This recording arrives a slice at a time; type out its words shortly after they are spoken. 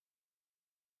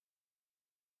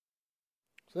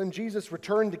So then Jesus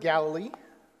returned to Galilee,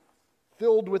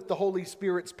 filled with the Holy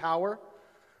Spirit's power.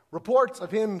 Reports of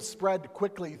him spread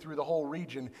quickly through the whole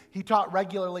region. He taught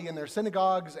regularly in their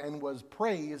synagogues and was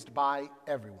praised by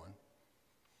everyone.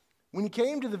 When he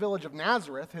came to the village of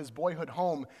Nazareth, his boyhood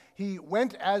home, he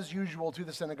went as usual to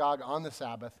the synagogue on the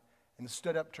Sabbath and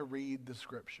stood up to read the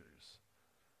scriptures.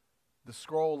 The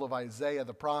scroll of Isaiah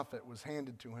the prophet was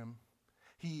handed to him.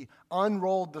 He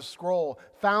unrolled the scroll,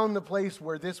 found the place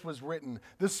where this was written.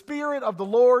 The Spirit of the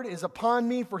Lord is upon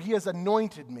me, for he has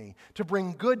anointed me to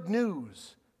bring good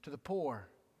news to the poor.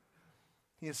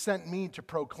 He has sent me to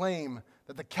proclaim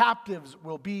that the captives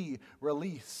will be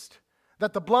released,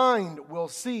 that the blind will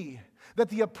see, that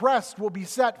the oppressed will be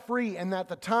set free, and that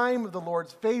the time of the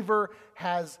Lord's favor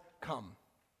has come.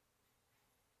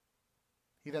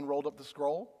 He then rolled up the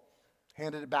scroll,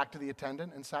 handed it back to the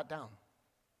attendant, and sat down.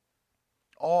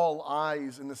 All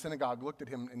eyes in the synagogue looked at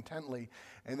him intently,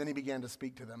 and then he began to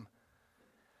speak to them.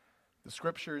 The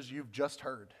scriptures you've just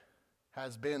heard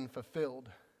has been fulfilled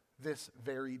this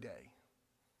very day.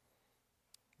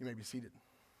 You may be seated.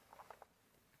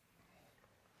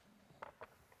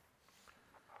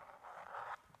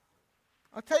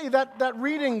 I'll tell you, that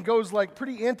reading goes like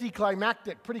pretty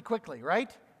anticlimactic pretty quickly, right?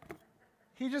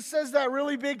 He just says that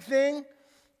really big thing,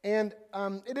 and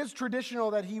it is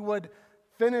traditional that he would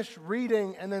finish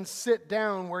reading and then sit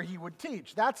down where he would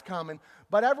teach. That's common,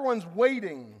 but everyone's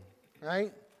waiting,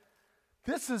 right?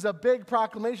 This is a big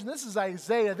proclamation. This is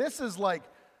Isaiah. This is like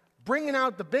bringing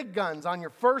out the big guns on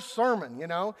your first sermon, you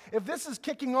know? If this is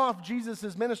kicking off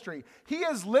Jesus' ministry, he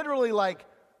is literally like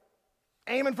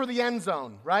aiming for the end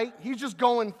zone, right? He's just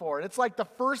going for it. It's like the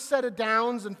first set of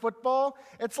downs in football.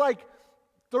 It's like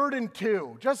 3rd and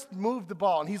 2. Just move the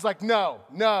ball. And he's like,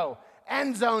 no,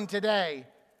 end zone today.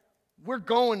 We're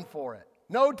going for it.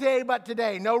 No day but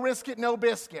today. No risk it, no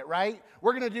biscuit, right?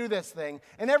 We're going to do this thing.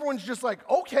 And everyone's just like,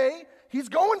 okay, he's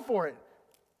going for it.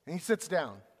 And he sits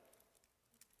down.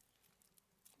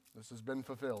 This has been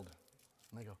fulfilled.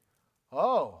 And they go,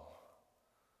 oh,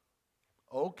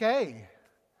 okay.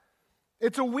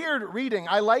 It's a weird reading.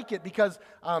 I like it because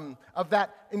of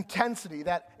that intensity,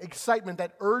 that excitement,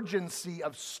 that urgency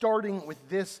of starting with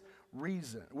this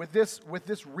reason, with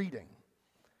this reading.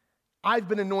 I've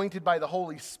been anointed by the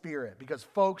Holy Spirit because,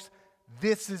 folks,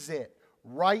 this is it.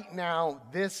 Right now,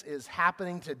 this is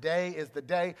happening. Today is the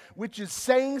day, which is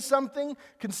saying something,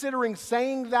 considering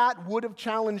saying that would have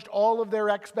challenged all of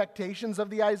their expectations of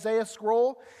the Isaiah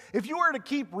scroll. If you were to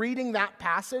keep reading that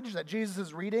passage that Jesus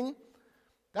is reading,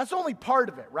 that's only part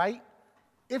of it, right?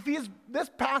 If this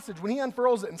passage, when he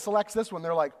unfurls it and selects this one,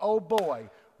 they're like, oh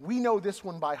boy, we know this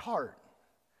one by heart.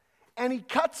 And he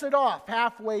cuts it off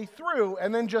halfway through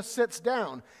and then just sits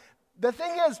down. The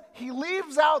thing is, he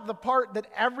leaves out the part that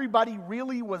everybody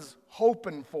really was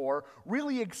hoping for,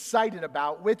 really excited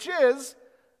about, which is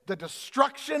the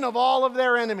destruction of all of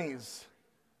their enemies.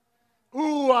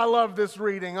 Ooh, I love this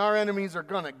reading. Our enemies are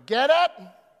going to get it.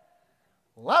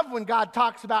 Love when God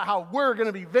talks about how we're going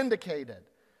to be vindicated.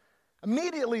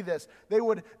 Immediately they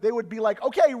would be like,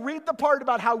 okay, read the part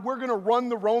about how we're going to run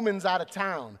the Romans out of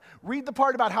town. Read the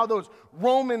part about how those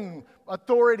Roman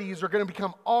authorities are going to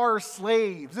become our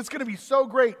slaves. It's going to be so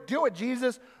great. Do it,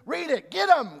 Jesus. Read it. Get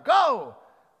them. Go.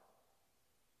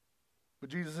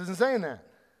 But Jesus isn't saying that.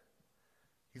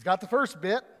 He's got the first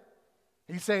bit.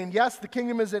 He's saying, yes, the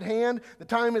kingdom is at hand. The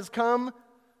time has come. And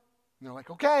they're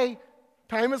like, okay,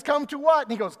 time has come to what?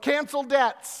 And he goes, cancel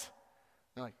debts.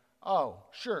 They're like, oh,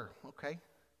 sure, okay.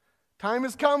 Time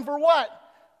has come for what?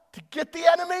 To get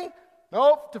the enemy?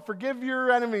 Nope, to forgive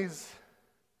your enemies.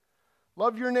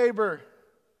 Love your neighbor.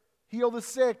 Heal the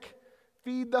sick.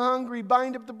 Feed the hungry.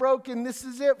 Bind up the broken. This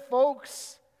is it,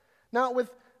 folks. Not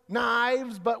with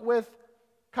knives, but with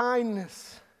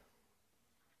kindness.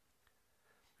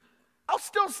 I'll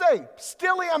still say,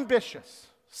 still ambitious.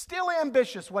 Still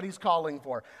ambitious what he's calling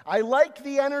for. I like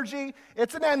the energy.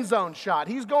 It's an end zone shot.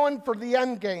 He's going for the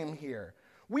end game here.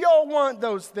 We all want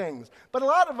those things. But a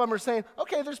lot of them are saying,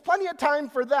 okay, there's plenty of time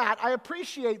for that. I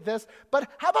appreciate this. But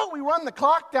how about we run the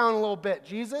clock down a little bit,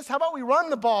 Jesus? How about we run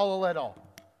the ball a little?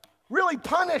 Really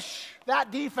punish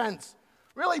that defense.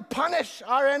 Really punish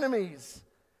our enemies.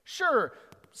 Sure,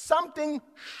 something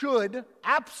should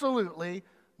absolutely,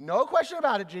 no question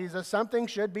about it, Jesus, something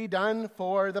should be done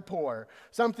for the poor.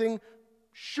 Something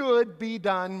should be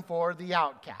done for the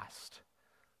outcast.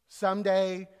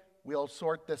 Someday we'll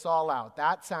sort this all out.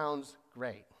 That sounds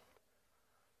great.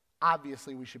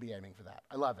 Obviously, we should be aiming for that.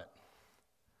 I love it.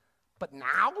 But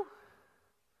now?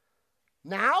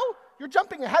 Now? You're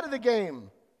jumping ahead of the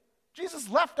game. Jesus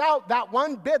left out that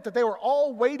one bit that they were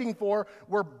all waiting for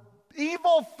where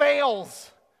evil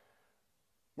fails.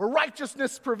 where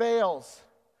righteousness prevails,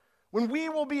 when we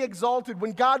will be exalted,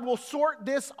 when God will sort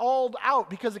this all out,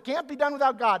 because it can't be done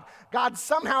without God. God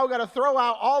somehow got to throw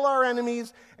out all our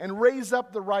enemies and raise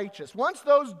up the righteous. Once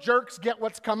those jerks get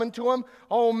what's coming to them,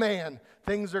 oh man,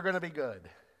 things are going to be good.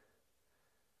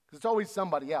 Because it's always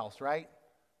somebody else, right?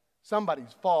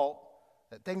 Somebody's fault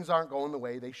that things aren't going the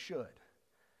way they should.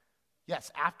 Yes,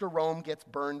 after Rome gets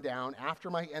burned down, after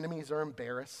my enemies are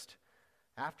embarrassed,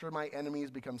 after my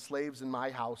enemies become slaves in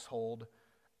my household,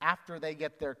 after they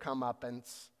get their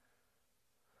comeuppance,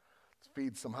 let's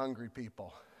feed some hungry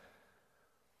people.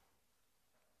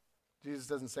 Jesus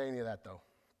doesn't say any of that, though.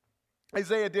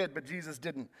 Isaiah did, but Jesus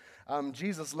didn't.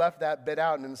 Jesus left that bit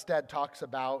out and instead talks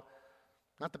about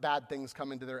not the bad things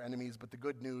coming to their enemies, but the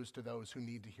good news to those who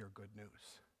need to hear good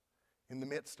news in the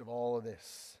midst of all of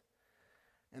this.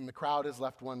 And the crowd is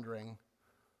left wondering,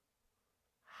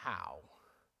 how?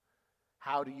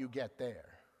 How do you get there?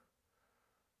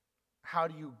 How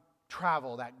do you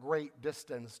travel that great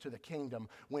distance to the kingdom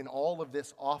when all of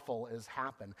this awful has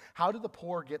happened? How do the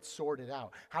poor get sorted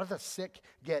out? How do the sick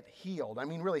get healed? I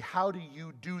mean, really, how do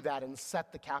you do that and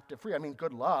set the captive free? I mean,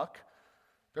 good luck.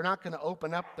 They're not going to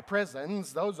open up the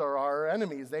prisons. Those are our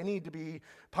enemies. They need to be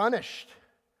punished.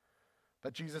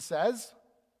 But Jesus says,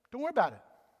 don't worry about it.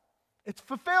 It's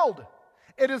fulfilled.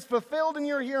 It is fulfilled and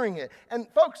you're hearing it. And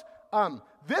folks,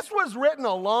 this was written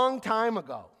a long time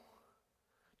ago.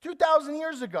 2,000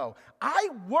 years ago. I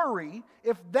worry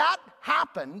if that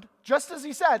happened, just as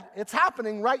he said, it's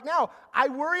happening right now. I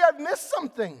worry I've missed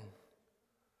something.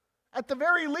 At the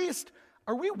very least,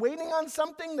 are we waiting on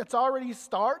something that's already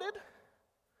started?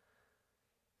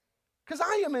 Because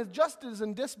I am just as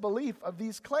in disbelief of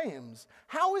these claims.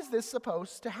 How is this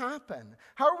supposed to happen?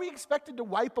 How are we expected to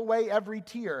wipe away every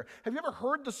tear? Have you ever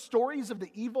heard the stories of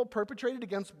the evil perpetrated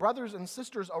against brothers and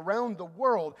sisters around the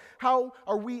world? How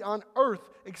are we on earth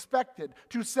expected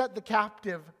to set the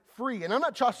captive free? And I'm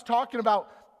not just talking about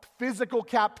physical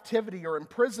captivity or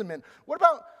imprisonment. What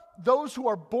about those who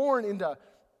are born into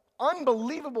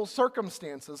unbelievable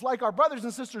circumstances, like our brothers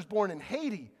and sisters born in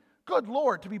Haiti? Good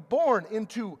Lord, to be born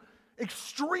into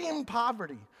extreme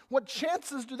poverty. What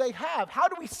chances do they have? How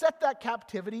do we set that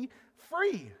captivity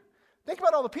free? Think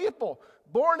about all the people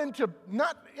born into,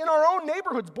 not in our own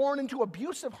neighborhoods, born into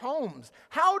abusive homes.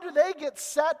 How do they get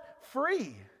set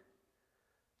free?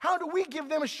 How do we give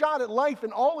them a shot at life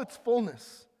in all its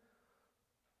fullness?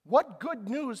 What good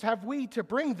news have we to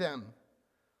bring them?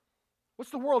 What's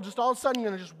the world just all of a sudden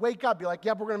going to just wake up, be like,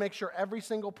 yep, we're going to make sure every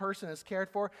single person is cared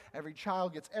for, every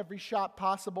child gets every shot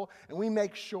possible, and we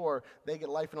make sure they get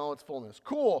life in all its fullness.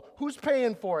 Cool. Who's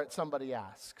paying for it, somebody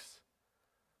asks.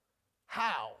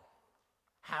 How?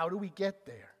 How do we get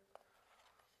there?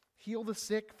 Heal the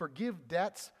sick, forgive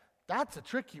debts. That's a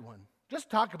tricky one. Just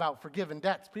talk about forgiving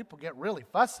debts. People get really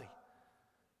fussy.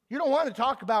 You don't want to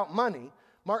talk about money.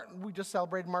 We just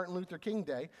celebrated Martin Luther King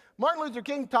Day. Martin Luther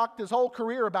King talked his whole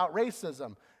career about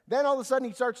racism. Then all of a sudden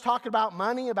he starts talking about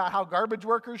money, about how garbage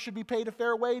workers should be paid a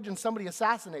fair wage, and somebody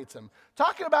assassinates him.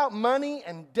 Talking about money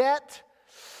and debt,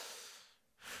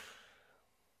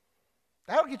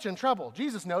 that'll get you in trouble.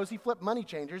 Jesus knows he flipped money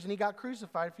changers and he got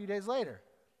crucified a few days later.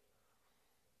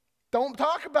 Don't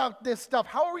talk about this stuff.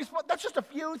 How are we supposed? That's just a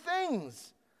few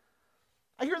things.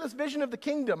 I hear this vision of the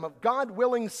kingdom, of God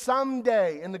willing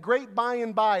someday, in the great by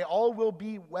and by, all will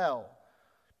be well.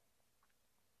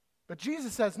 But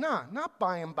Jesus says, nah, not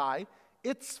by and by.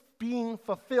 It's being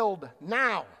fulfilled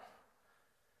now.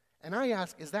 And I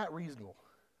ask, is that reasonable?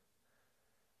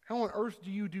 How on earth do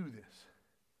you do this?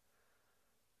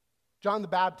 John the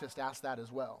Baptist asked that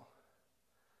as well.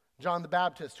 John the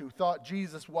Baptist, who thought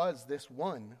Jesus was this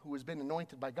one who has been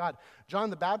anointed by God. John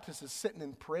the Baptist is sitting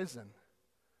in prison.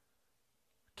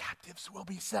 Captives will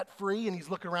be set free, and he's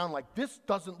looking around like, this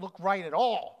doesn't look right at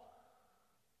all.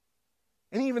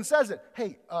 And he even says it,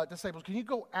 hey, disciples, can you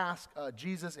go ask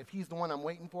Jesus if he's the one I'm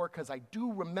waiting for? Because I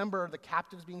do remember the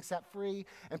captives being set free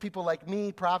and people like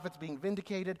me, prophets, being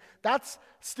vindicated. That's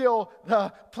still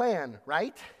the plan,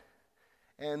 right?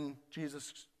 And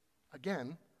Jesus,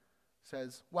 again,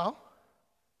 says, well,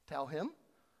 tell him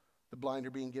the blind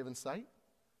are being given sight,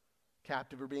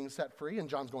 captive are being set free, and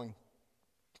John's going,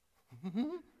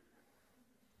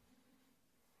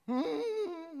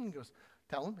 he goes,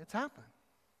 tell him it's happening.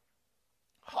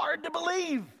 Hard to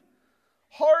believe.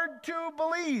 Hard to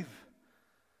believe.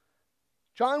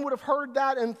 John would have heard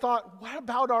that and thought, what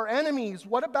about our enemies?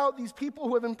 What about these people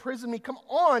who have imprisoned me? Come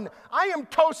on, I am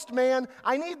toast, man.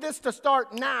 I need this to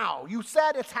start now. You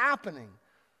said it's happening.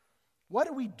 What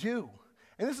do we do?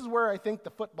 And this is where I think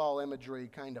the football imagery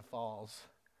kind of falls.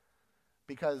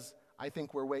 Because I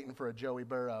think we're waiting for a Joey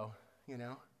Burrow, you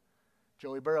know.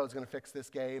 Joey Burrow is going to fix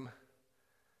this game.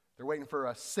 They're waiting for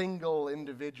a single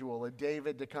individual, a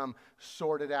David, to come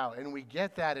sort it out. And we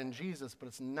get that in Jesus, but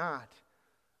it's not.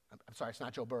 I'm sorry, it's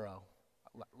not Joe Burrow.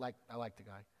 I like the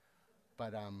guy.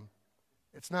 But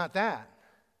it's not that.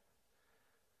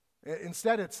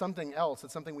 Instead, it's something else.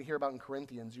 It's something we hear about in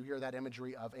Corinthians. You hear that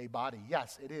imagery of a body.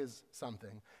 Yes, it is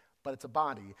something, but it's a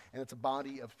body. And it's a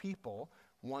body of people,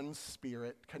 one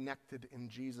spirit connected in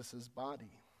Jesus'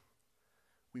 body.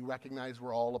 We recognize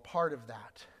we're all a part of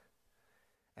that.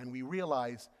 And we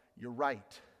realize, you're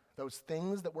right. Those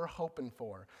things that we're hoping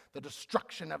for, the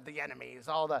destruction of the enemies,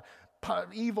 all the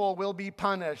evil will be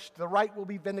punished, the right will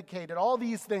be vindicated, all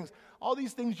these things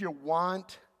you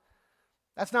want,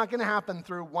 that's not going to happen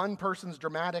through one person's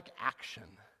dramatic action.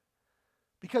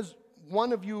 Because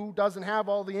one of you doesn't have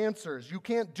all the answers. You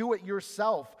can't do it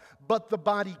yourself, but the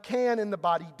body can and the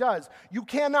body does. You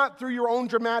cannot, through your own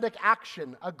dramatic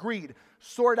action, agreed,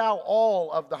 sort out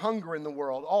all of the hunger in the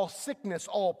world, all sickness,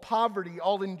 all poverty,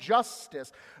 all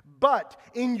injustice. But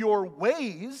in your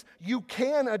ways, you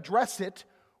can address it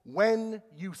when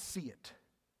you see it,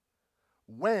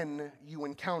 when you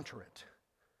encounter it.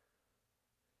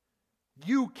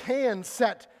 You can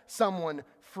set someone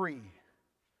free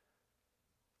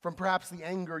from perhaps the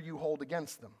anger you hold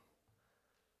against them.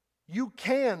 You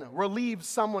can relieve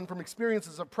someone from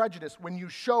experiences of prejudice when you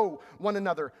show one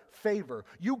another favor.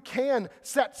 You can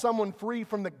set someone free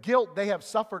from the guilt they have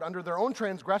suffered under their own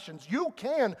transgressions. You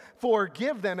can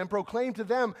forgive them and proclaim to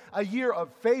them a year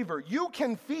of favor. You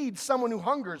can feed someone who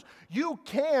hungers. You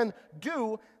can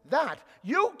do that.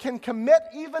 You can commit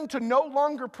even to no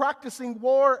longer practicing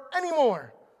war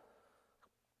anymore.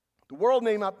 The world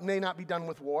may not be done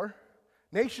with war.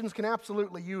 Nations can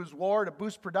absolutely use war to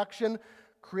boost production,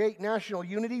 create national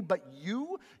unity, but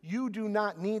you do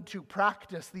not need to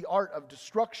practice the art of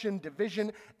destruction,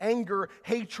 division, anger,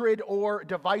 hatred, or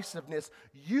divisiveness.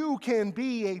 You can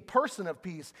be a person of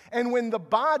peace. And when the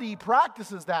body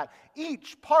practices that,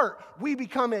 each part, we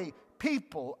become a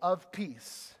people of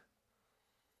peace.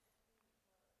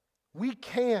 We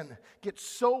can get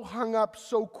so hung up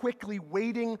so quickly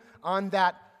waiting on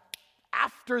that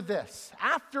after this,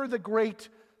 after the great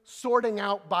sorting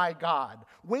out by God,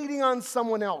 waiting on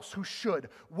someone else who should,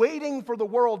 waiting for the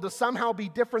world to somehow be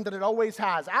different than it always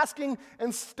has, asking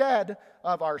instead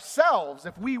of ourselves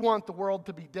if we want the world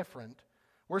to be different.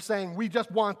 We're saying we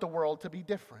just want the world to be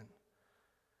different.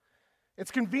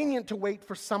 It's convenient to wait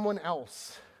for someone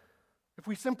else. If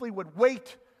we simply would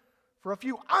wait for a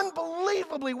few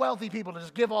unbelievably wealthy people to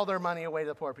just give all their money away to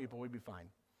the poor people, we'd be fine.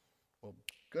 Well,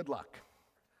 good luck.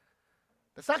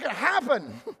 That's not going to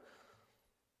happen.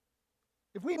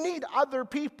 If we need other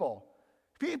people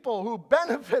who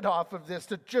benefit off of this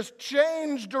to just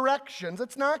change directions,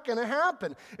 it's not going to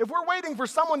happen. If we're waiting for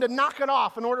someone to knock it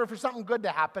off in order for something good to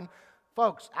happen,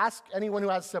 folks, ask anyone who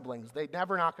has siblings. They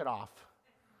never knock it off.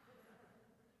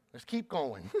 Just keep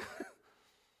going.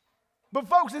 But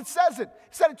folks, it says it. It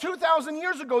said it 2,000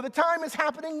 years ago. The time is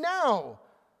happening now.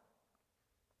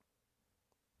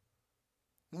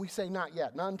 And we say not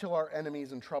yet, not until our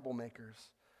enemies and troublemakers,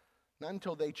 not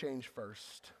until they change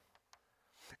first.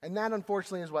 And that,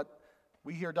 unfortunately, is what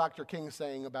we hear Dr. King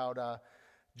saying about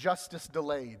justice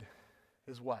delayed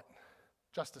is what?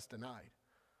 Justice denied.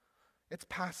 It's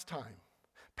past time.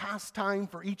 Past time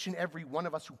for each and every one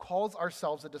of us who calls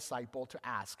ourselves a disciple to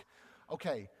ask,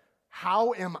 okay,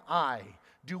 how am I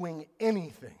doing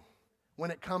anything when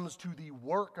it comes to the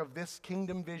work of this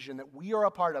kingdom vision that we are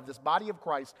a part of, this body of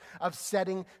Christ, of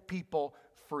setting people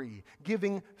free,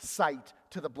 giving sight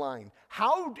to the blind?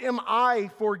 How am I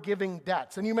forgiving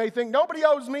debts? And you may think, nobody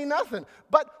owes me nothing.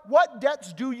 But what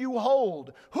debts do you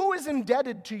hold? Who is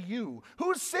indebted to you?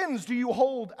 Whose sins do you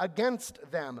hold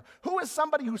against them? Who is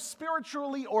somebody who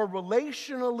spiritually or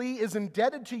relationally is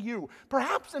indebted to you?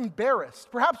 Perhaps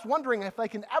embarrassed, perhaps wondering if they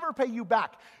can ever pay you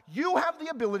back. You have the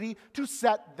ability to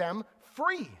set them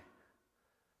free.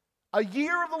 A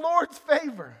year of the Lord's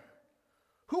favor.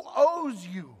 Who owes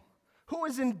you? Who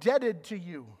is indebted to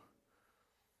you?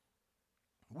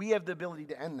 We have the ability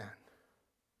to end that.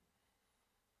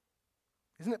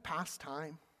 Isn't it past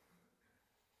time?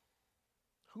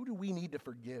 Who do we need to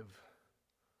forgive?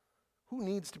 Who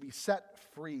needs to be set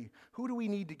free? Who do we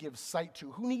need to give sight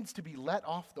to? Who needs to be let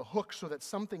off the hook so that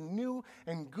something new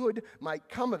and good might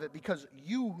come of it? Because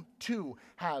you too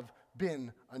have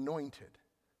been anointed.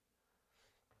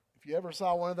 If you ever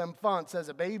saw one of them fonts as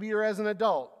a baby or as an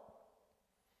adult,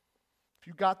 if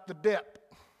you got the dip,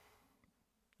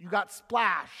 you got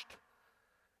splashed,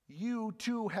 you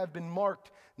too have been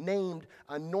marked named,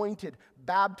 anointed,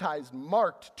 baptized,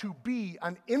 marked to be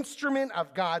an instrument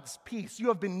of God's peace. You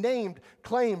have been named,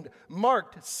 claimed,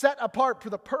 marked, set apart for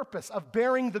the purpose of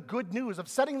bearing the good news, of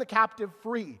setting the captive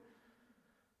free.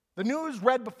 The news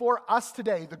read before us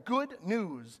today, the good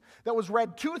news that was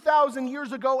read 2,000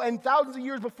 years ago and thousands of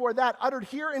years before that, uttered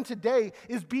here and today,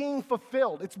 is being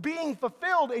fulfilled. It's being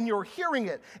fulfilled and you're hearing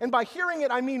it. And by hearing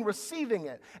it, I mean receiving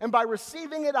it. And by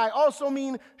receiving it, I also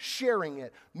mean sharing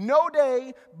it. No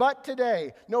day but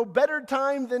today. No better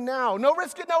time than now. No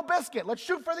risk it, no biscuit. Let's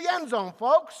shoot for the end zone,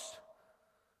 folks.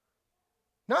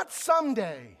 Not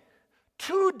someday.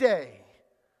 Today.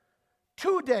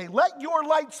 Today. Let your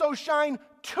light so shine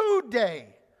today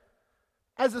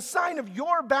as a sign of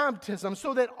your baptism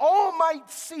so that all might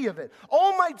see of it,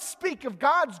 all might speak of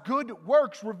God's good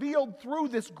works revealed through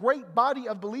this great body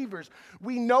of believers.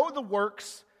 We know the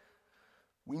works,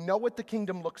 we know what the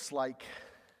kingdom looks like,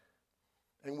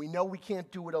 and we know we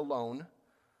can't do it alone,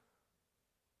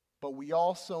 but we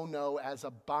also know as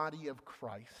a body of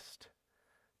Christ,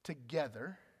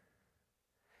 together,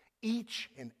 each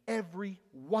and every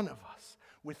one of us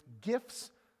with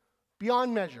gifts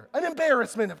beyond measure, an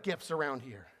embarrassment of gifts around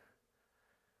here.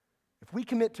 If we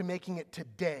commit to making it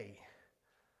today,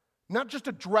 not just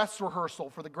a dress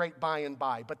rehearsal for the great by and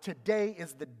by, but today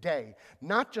is the day,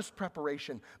 not just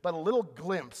preparation, but a little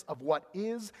glimpse of what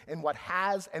is and what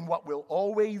has and what will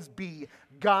always be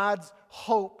God's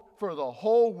hope for the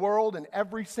whole world and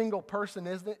every single person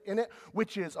in it,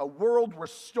 which is a world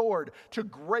restored to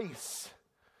grace,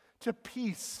 to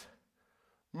peace,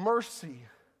 mercy,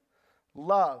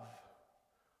 love,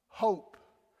 hope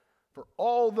for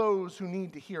all those who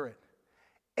need to hear it.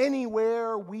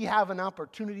 Anywhere we have an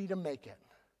opportunity to make it.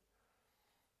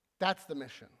 That's the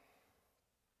mission.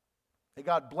 May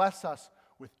God bless us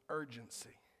with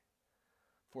urgency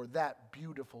for that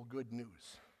beautiful good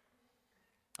news.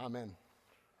 Amen.